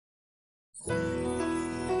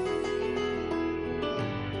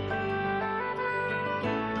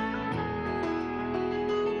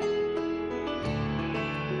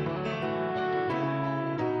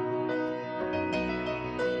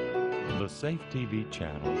Safe TV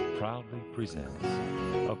channel proudly presents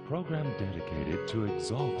a program dedicated to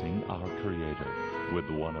exalting our Creator with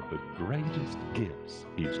one of the greatest gifts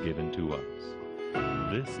He's given to us.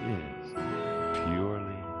 This is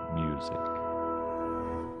Purely Music.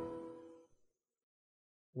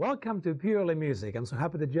 Welcome to Purely Music. I'm so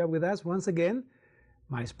happy that you're with us once again.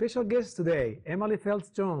 My special guest today, Emily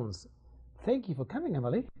Phelps-Jones. Thank you for coming,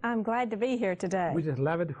 Emily. I'm glad to be here today. We just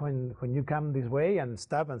love it when you come this way and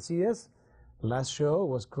stop and see us. Last show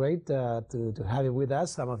was great to have you with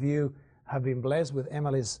us. Some of you have been blessed with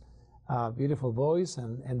Emily's beautiful voice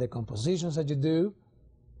and the compositions that you do.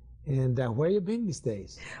 And where have you been these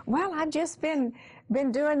days? Well, I've just been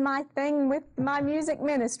doing my thing with my music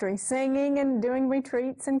ministry, singing and doing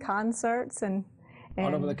retreats and concerts and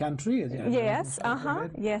all over the country? Yes,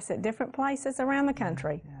 yes, at different places around the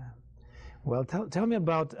country. Yeah. Well, tell me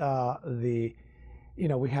about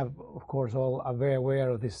we have, of course, all are very aware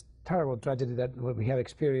of this terrible tragedy that we have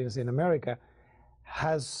experienced in America.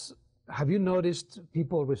 Have you noticed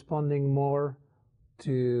people responding more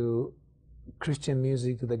to Christian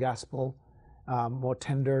music, to the gospel, more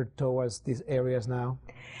tender towards these areas now?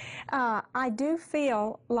 I do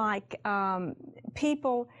feel like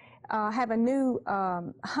people have a new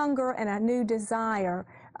hunger and a new desire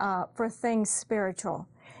for things spiritual.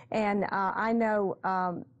 And I know,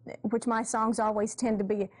 which my songs always tend to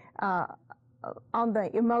be on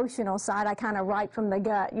the emotional side. I kind of write from the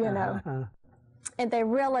gut, you know. And they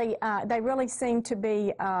really seem to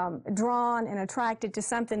be drawn and attracted to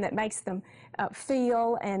something that makes them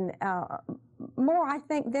feel and more, I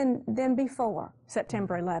think, than before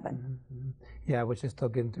September 11. Mm-hmm. Yeah, I was just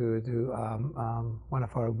talking to one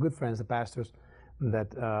of our good friends, the pastors,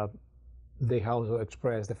 that they also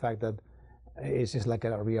expressed the fact that it's just like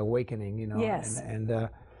a reawakening, you know. Yes.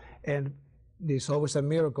 And there's always a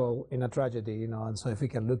miracle in a tragedy, you know. And so if we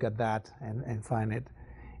can look at that and find it,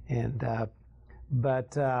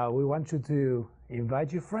 but we want you to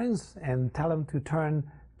invite your friends and tell them to turn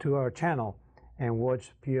to our channel and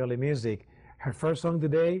watch Purely Music. Her first song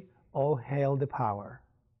today, All Hail the Power.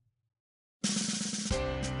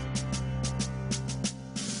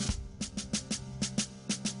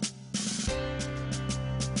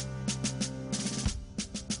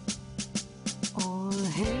 All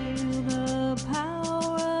hail the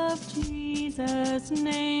power of Jesus'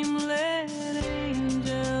 name, let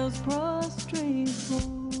angels prostrate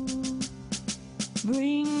fall.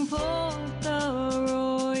 Bring forth the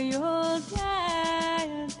royal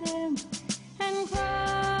diadem and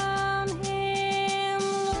crown him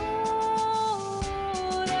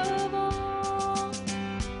Lord of all.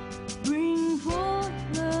 Bring forth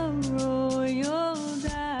the royal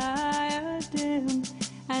diadem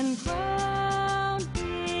and crown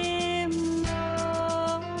him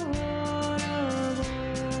Lord of all.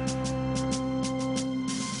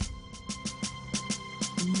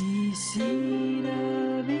 Ye seed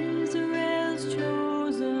of Israel's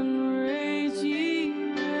chosen race, ye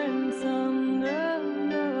ransomed of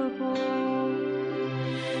the fold.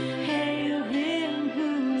 Hail him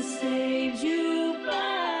who saves you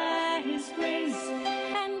by his grace,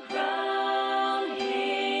 and crown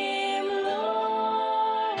him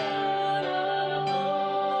Lord of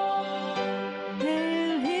all.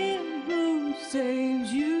 Hail him who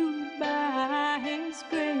saves you by his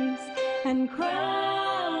grace, and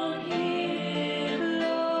crown him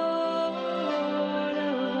Lord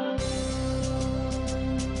of all.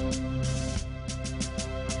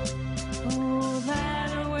 Oh,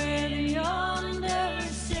 that with yonder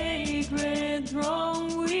sacred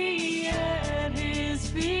throne we at his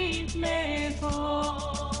feet may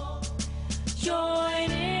fall,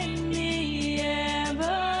 join in the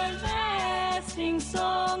everlasting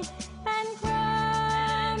song, and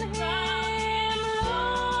crown him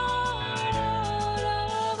Lord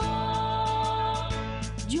of all.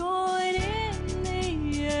 Join in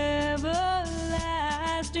the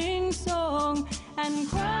everlasting song, and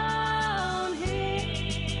crown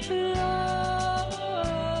him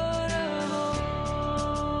Lord of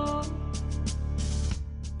all.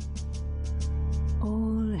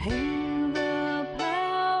 All hail the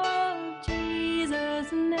power of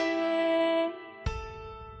Jesus' name.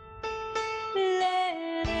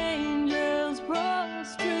 Let angels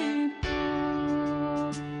prostrate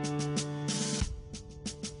fall.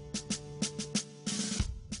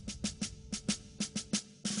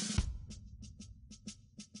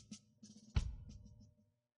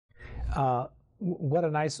 What a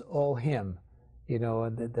nice old hymn, you know,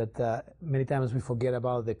 that many times we forget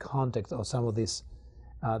about the context of some of these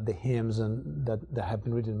the hymns and that have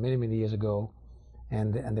been written many years ago,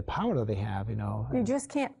 and the power that they have, you know.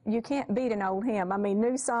 You can't beat an old hymn. I mean,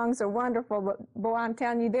 new songs are wonderful, but boy, I'm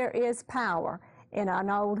telling you, there is power in an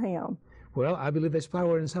old hymn. Well, I believe there's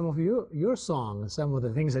power in some of your songs, some of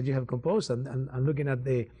the things that you have composed. And looking at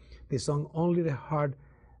the song, Only the Heart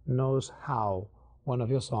Knows How, one of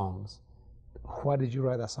your songs. Why did you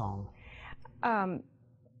write that song?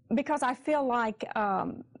 Because I feel like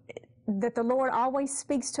that the Lord always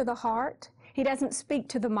speaks to the heart. He doesn't speak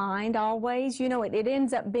to the mind always. You know, it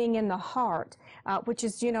ends up being in the heart, which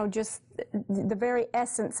is, you know, just the very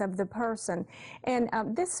essence of the person. And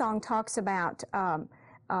this song talks about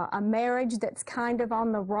a marriage that's kind of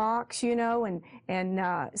on the rocks, you know,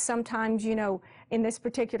 and sometimes, you know, in this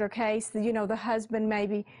particular case, you know, the husband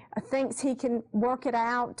maybe thinks he can work it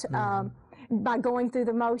out by going through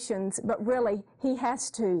the motions, but really he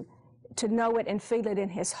has to know it and feel it in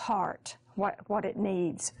his heart, what it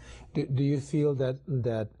needs. Do you feel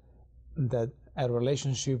that a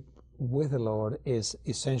relationship with the Lord is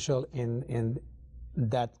essential in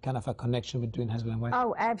that kind of a connection between husband and wife?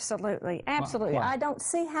 Oh, absolutely, absolutely. Why? I don't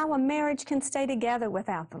see how a marriage can stay together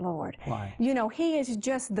without the Lord. Why? You know, He is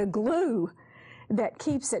just the glue that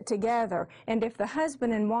keeps it together. And if the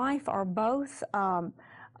husband and wife are both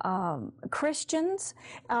Christians,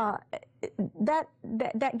 that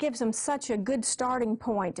gives them such a good starting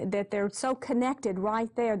point, that they're so connected right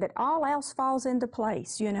there that all else falls into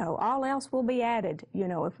place, you know. All else will be added, you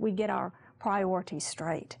know, if we get our priorities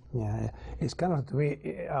straight. Yeah, it's kind of, to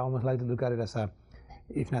me, I almost like to look at it as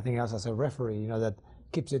if nothing else, as a referee, you know, that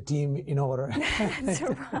keeps the team in order. That's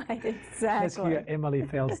right, exactly. Let's hear Emily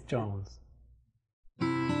Phelps-Jones.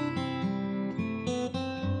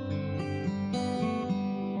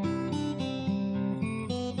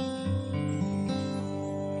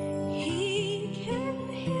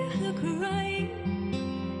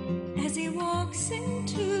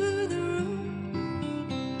 Into the room,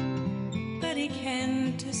 but he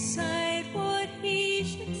can't decide what he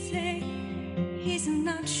should say. He's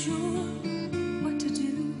not sure what to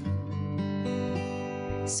do,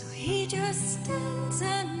 so he just stands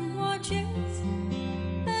and watches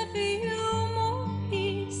a few more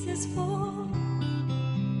pieces fall.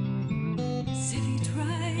 As if he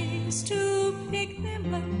tries to pick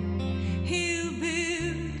them up, he'll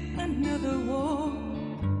build another wall.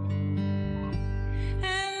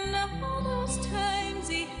 Times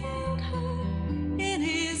he held her in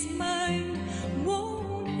his mind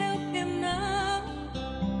won't help him now.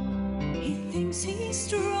 He thinks he's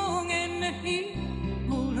strong and he'll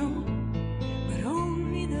hold on, but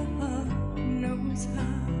only the heart knows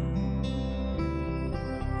how.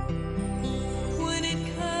 When it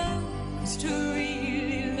comes to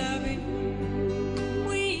really loving,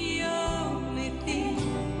 we only think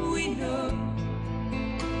we know.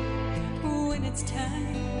 When it's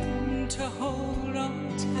time to hold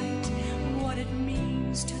on tight, what it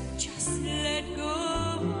means to just let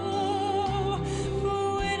go.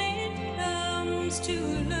 When it comes to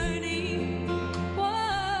learning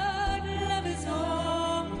what love is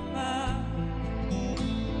all about,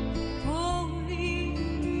 only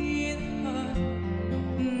the heart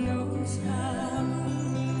knows how.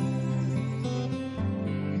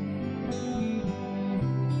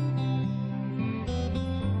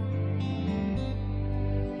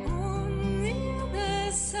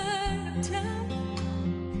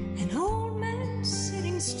 An old man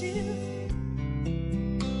sitting still.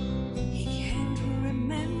 He can't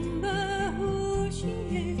remember who she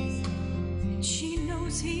is, and she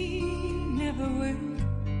knows he never will.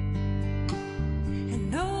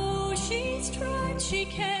 And though she's tried, she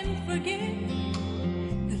can't forget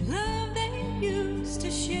the love they used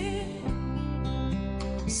to share.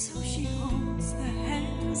 So she holds the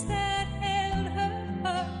hands that held her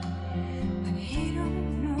up, but he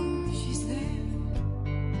don't know she's there.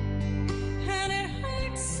 And it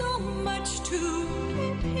hurts so much to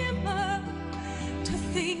give him up, to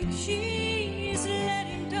think she's let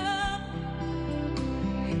him down.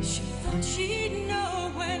 She thought she'd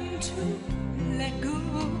know when to let go,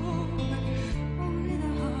 but only the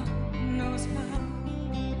heart knows how.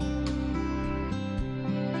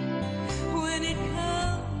 When it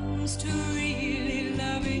comes to really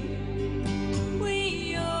loving,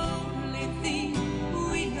 we only think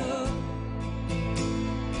we know.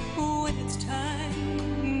 When it's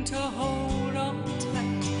time to hold on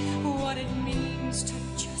tight, what it means to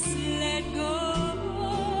just let go.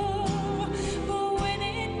 When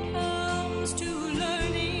it comes to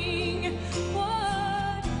learning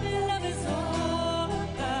what love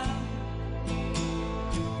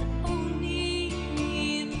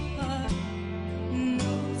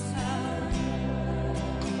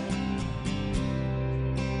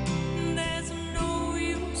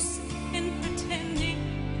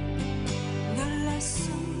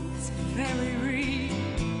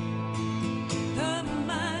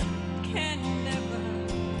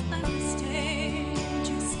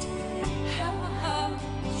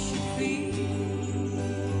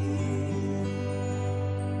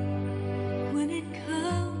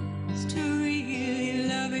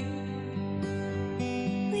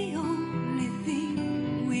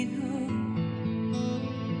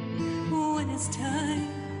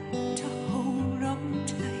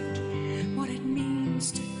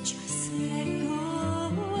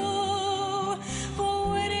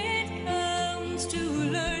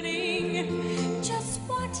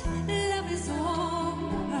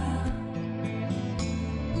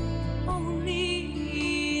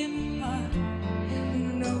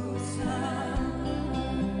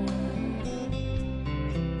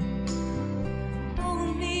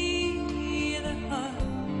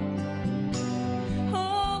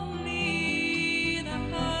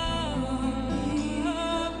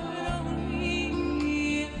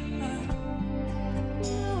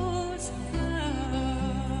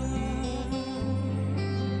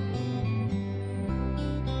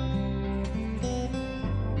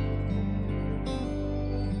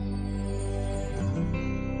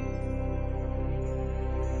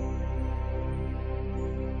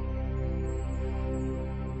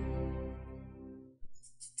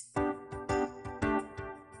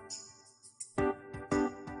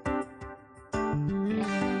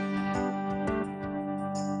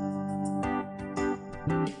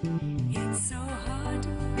It's so hard to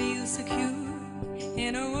feel secure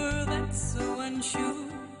in a world that's so unsure.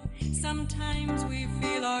 Sometimes we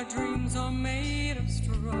feel our dreams are made of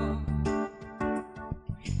straw.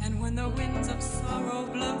 And when the winds of sorrow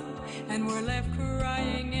blow and we're left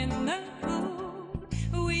crying in the cold,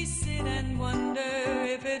 we sit and wonder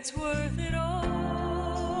if it's worth it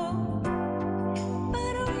all.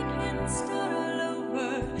 But we can start all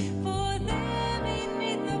over, for there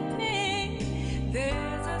beneath the pain,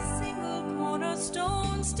 there's a single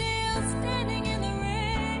cornerstone still standing in the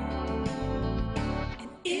rain. And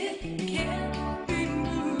it can't be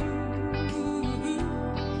moved.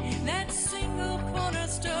 That single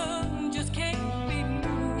cornerstone just can't be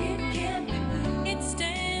moved. It can't be moved. It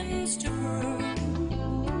stands to prove,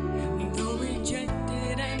 though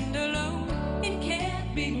rejected and alone, it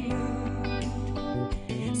can't be moved.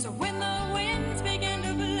 So when the winds begin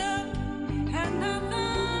to blow and the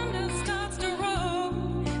thunder starts to roll,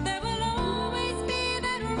 there will always be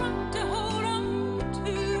that rock to hold on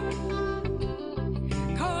to.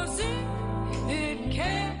 'Cause it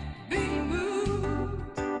can't be moved.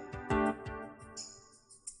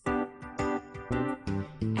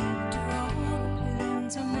 After all the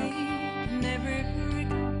plans are made and every brick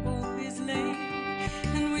hope is laid,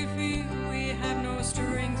 and we feel we have no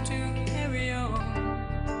strength to carry on,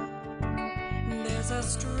 there's a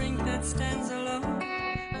strength that stands alone,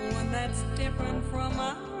 one that's different from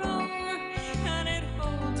our own, and it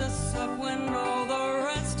holds us up when all the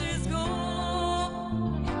rest is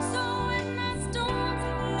gone. So when the storms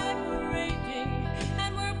of life are raging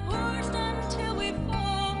and we're pushed until we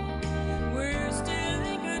fall, we're still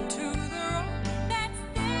anchored to the rock that's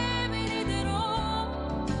there beneath it all.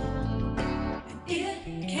 And it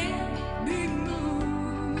can't be moved.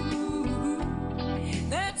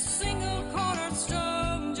 That single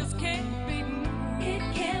cornerstone just can't be moved. It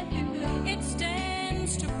can't be moved. It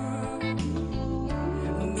stands to prove,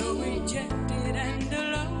 though rejected and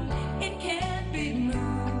alone, it can't be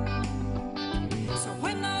moved. So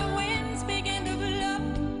when the winds begin to blow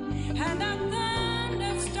and the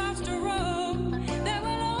thunder starts to roll, there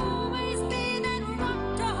will always be that rock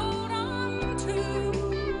to hold on to.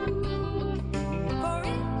 For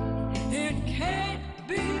it can't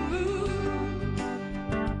be moved.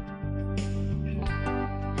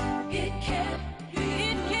 It can't be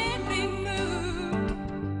moved.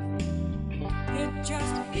 It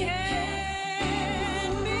just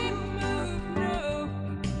can't be moved, no.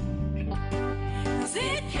 'Cause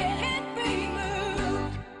it can't be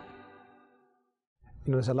moved.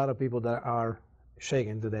 You know, there's a lot of people that are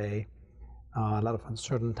shaken today, a lot of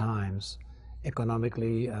uncertain times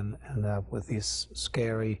economically and with these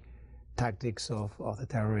scary tactics of the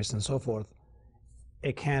terrorists and so forth.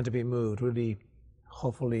 It can't be moved really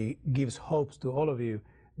hopefully gives hopes to all of you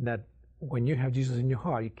that when you have Jesus in your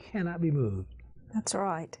heart, you cannot be moved. That's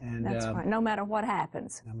right. And, That's right. No matter what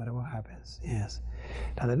happens. No matter what happens, yes.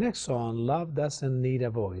 Now the next song, Love Doesn't Need a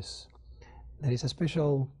Voice. There is a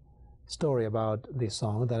special story about this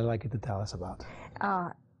song that I'd like you to tell us about.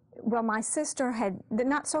 Well, my sister had,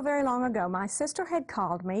 not so very long ago, my sister had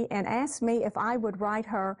called me and asked me if I would write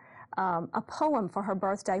her a poem for her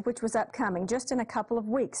birthday, which was upcoming just in a couple of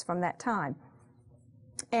weeks from that time.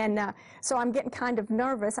 And so I'm getting kind of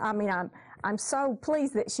nervous. I mean, I'm so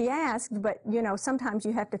pleased that she asked, but, you know, sometimes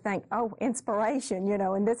you have to think, oh, inspiration, you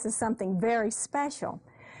know, and this is something very special.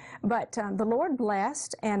 But the Lord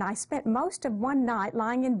blessed, and I spent most of one night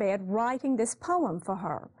lying in bed writing this poem for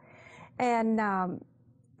her. And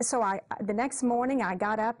so the next morning I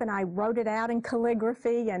got up and I wrote it out in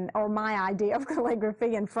calligraphy, or my idea of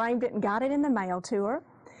calligraphy, and framed it and got it in the mail to her.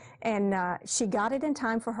 And she got it in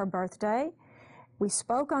time for her birthday. We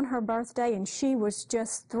spoke on her birthday, and she was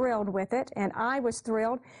just thrilled with it, and I was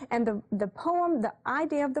thrilled. And the poem, the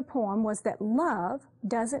idea of the poem was that love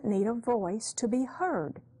doesn't need a voice to be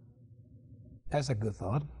heard. That's a good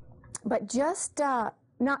thought. But just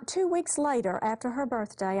not 2 weeks later, after her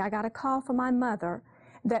birthday, I got a call from my mother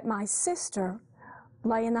that my sister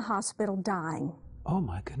lay in the hospital dying. Oh,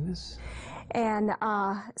 my goodness. And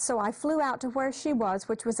so I flew out to where she was,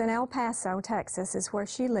 which was in El Paso, Texas, is where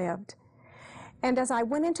she lived. And as I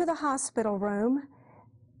went into the hospital room,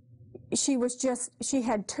 she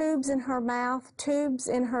had tubes in her mouth, tubes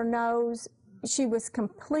in her nose. She was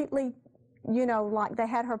completely, you know, like they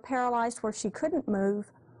had her paralyzed where she couldn't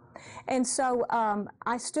move. And so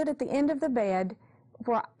I stood at the end of the bed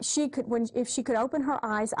where she could, if she could open her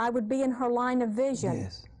eyes, I would be in her line of vision.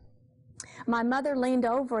 Yes. My mother leaned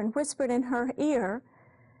over and whispered in her ear,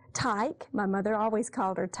 Tyke, my mother always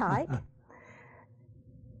called her Tyke,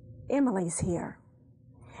 Emily's here.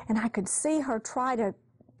 And I could see her try to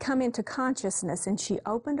come into consciousness, and she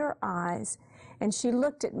opened her eyes, and she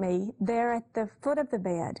looked at me there at the foot of the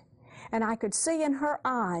bed, and I could see in her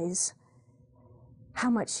eyes how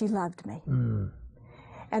much she loved me.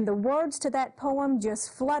 And the words to that poem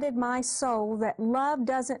just flooded my soul, that love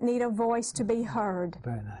doesn't need a voice to be heard.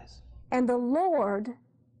 Very nice. And the Lord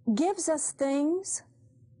gives us things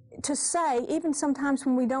to say, even sometimes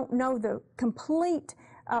when we don't know the complete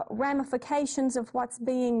ramifications of what's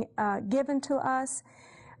being given to us.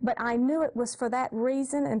 But I knew it was for that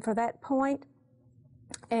reason and for that point.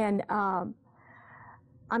 And I'm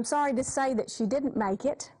sorry to say that she didn't make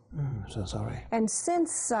it. So sorry. And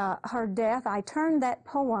since her death, I turned that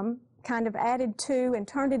poem, kind of added to and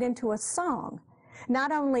turned it into a song,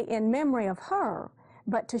 not only in memory of her,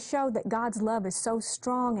 but to show that God's love is so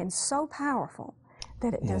strong and so powerful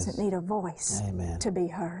that it doesn't need a voice to be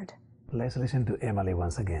heard. Let's listen to Emily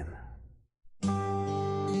once again.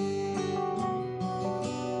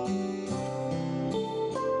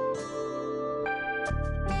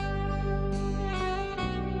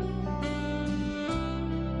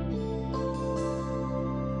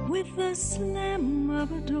 With the slam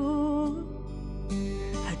of a door,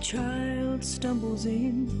 a child stumbles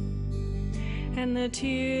in, and the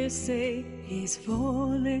tears say he's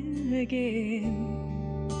falling again.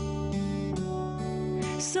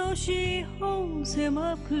 So she holds him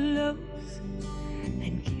up close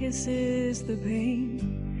and kisses the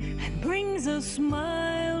pain, and brings a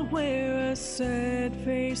smile where a sad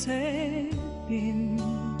face had been.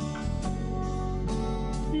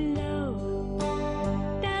 Love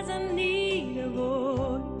doesn't need a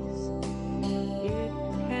voice, it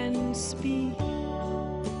can speak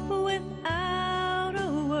without a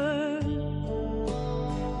word,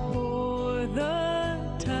 or the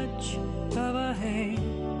touch of a hand.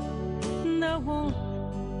 The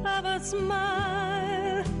warmth of a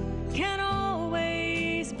smile can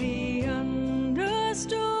always be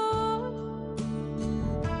understood,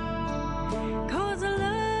 'cause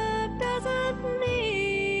love doesn't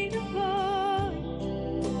need a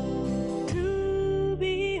voice to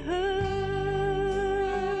be heard.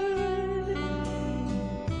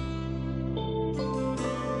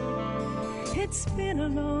 It's been a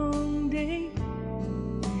long day,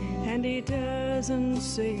 and he doesn't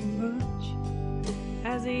say much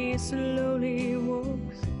as he slowly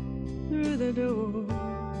walks through the door.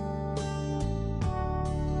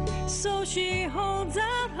 So she holds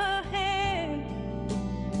out her hand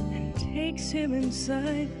and takes him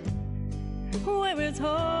inside, where his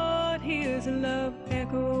heart hears love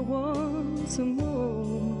echo once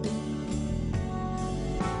more.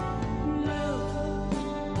 Love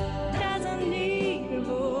doesn't need a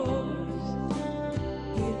voice,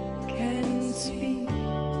 it can speak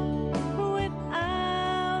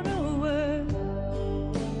without a word,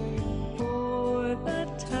 for the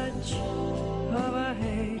touch of a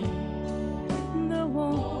hand, the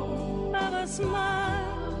warmth of a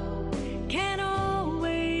smile can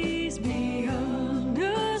always be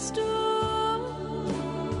understood,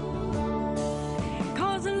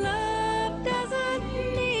 'cause love doesn't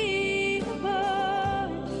need a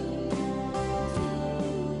voice,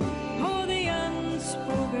 or the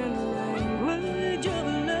unspoken language of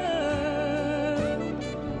love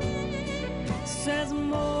says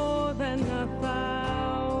more than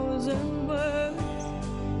 1,000 words,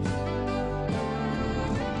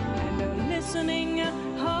 and a listening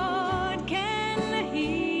heart can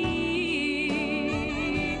hear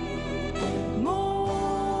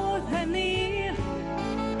more than the ear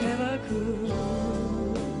ever could.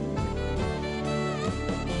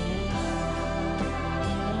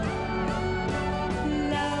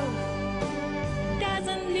 Love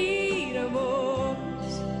doesn't need a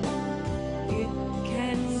voice, it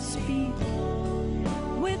can speak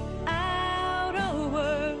without a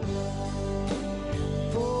word,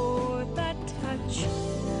 for the touch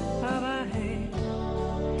of a hand,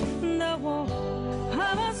 the warmth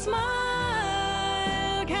of a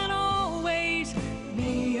smile can always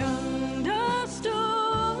be understood,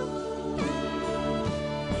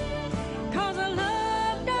 'cause a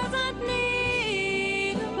love doesn't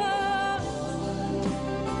need a voice.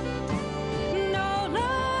 No,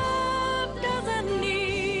 love doesn't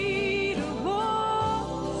need a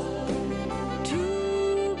voice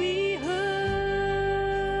to be heard.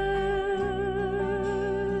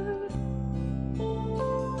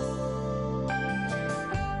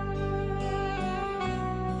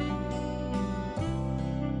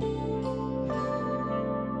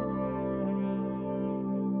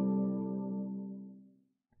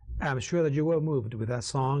 I'm sure that you were moved with that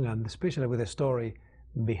song, and especially with the story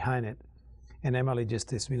behind it. And Emily,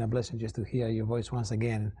 just it's been a blessing just to hear your voice once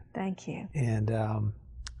again. Thank you. And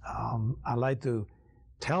I'd like to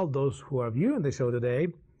tell those who are viewing the show today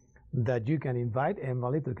that you can invite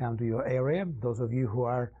Emily to come to your area. Those of you who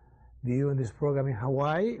are viewing this program in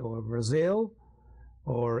Hawaii or Brazil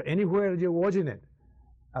or anywhere you're watching it,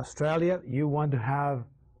 Australia, you want to have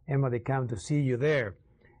Emily come to see you there.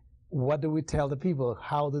 What do we tell the people?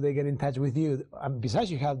 How do they get in touch with you? Besides,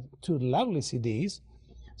 you have 2 lovely CDs.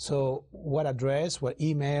 So what address, what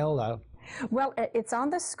email? Well, it's on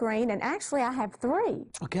the screen, and actually I have 3.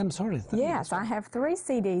 Okay, I'm sorry. Yes, I have 3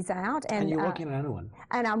 CDs out. And you're working on another one?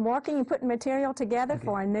 And I'm working and putting material together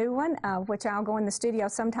for a new one, which I'll go in the studio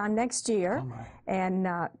sometime next year and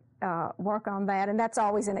work on that. And that's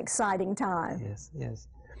always an exciting time. Yes, yes.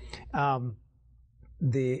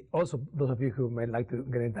 Also, those of you who might like to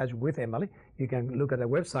get in touch with Emily, you can look at the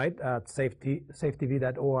website at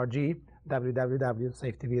safetv.org,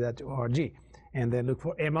 www.safetv.org, and then look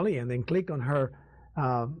for Emily, and then click on her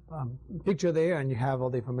picture there, and you have all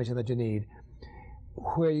the information that you need.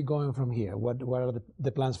 Where are you going from here? What are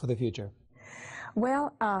the plans for the future?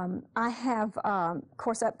 Well, I have, of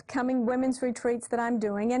course, upcoming women's retreats that I'm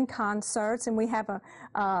doing and concerts, and we have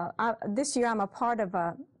this year I'm a part of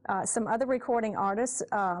some other recording artists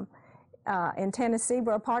in Tennessee.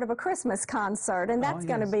 We're a part of a Christmas concert, and that's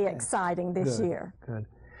going to be exciting this year. Good.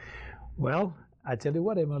 Well, I tell you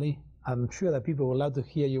what, Emily, I'm sure that people would love to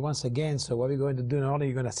hear you once again. So what we're going to do, not only are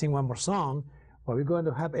you going to sing one more song, but we're going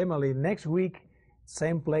to have Emily next week,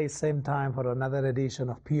 same place, same time, for another edition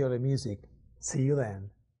of Purely Music. See you then.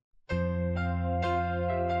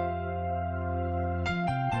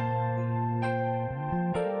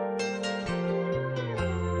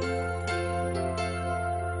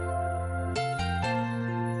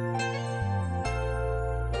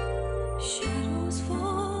 Shadows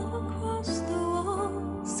fall across the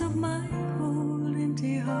walls of my cold,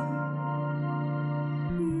 empty heart.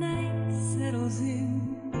 Night settles in,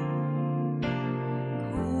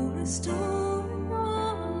 cold as stone,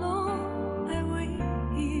 all alone. I wait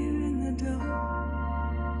here in the dark,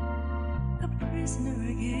 a prisoner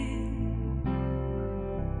again,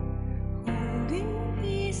 holding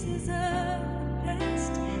pieces of the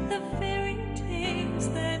past, the fairy tales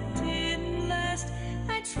that didn't last.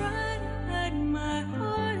 I try to hide my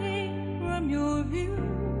heartache from your view,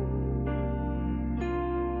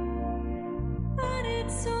 but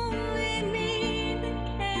it's only me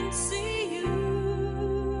that can see you.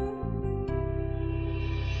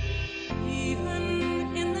 Even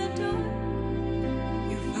in the dark,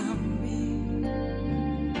 you found me.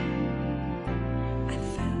 I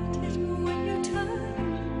felt it when you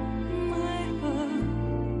touched my heart.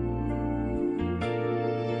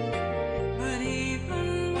 But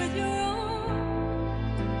even with your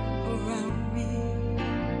arms around me,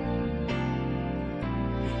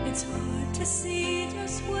 it's hard to see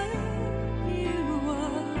just where you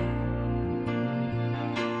are.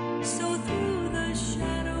 So through the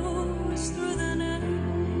shadows, through the night,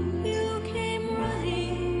 you came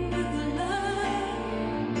running with the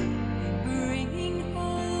light, bringing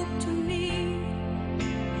hope to me,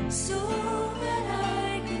 so that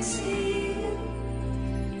I could see you,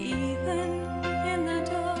 even in the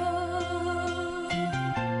dark.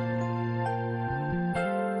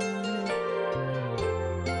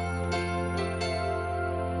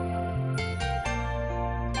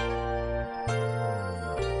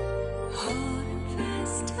 Hard and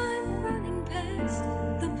fast, I'm running past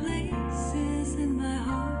the places in my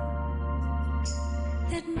heart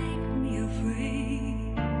that make me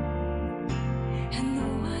afraid. And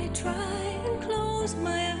though I try and close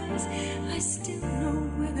my eyes, I still know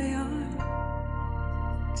where they are,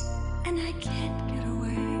 and I can't get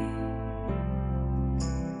away.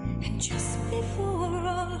 And just before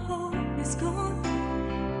all hope is gone,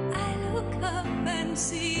 I look up and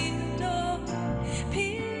see the door,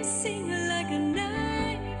 piercing like a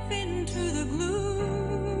knife into the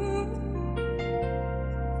gloom,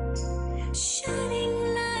 shining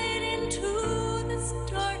light into this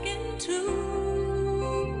darkened tomb.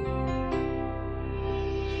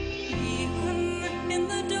 Even in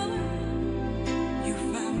the dark, you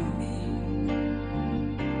found me.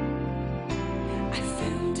 I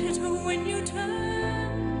felt it when you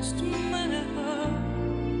touched my heart.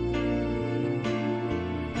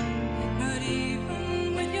 But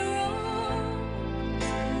even with your arms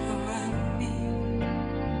around me,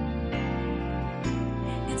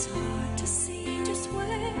 it's hard to see just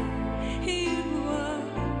where you are.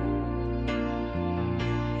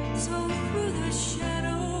 So through the shadows,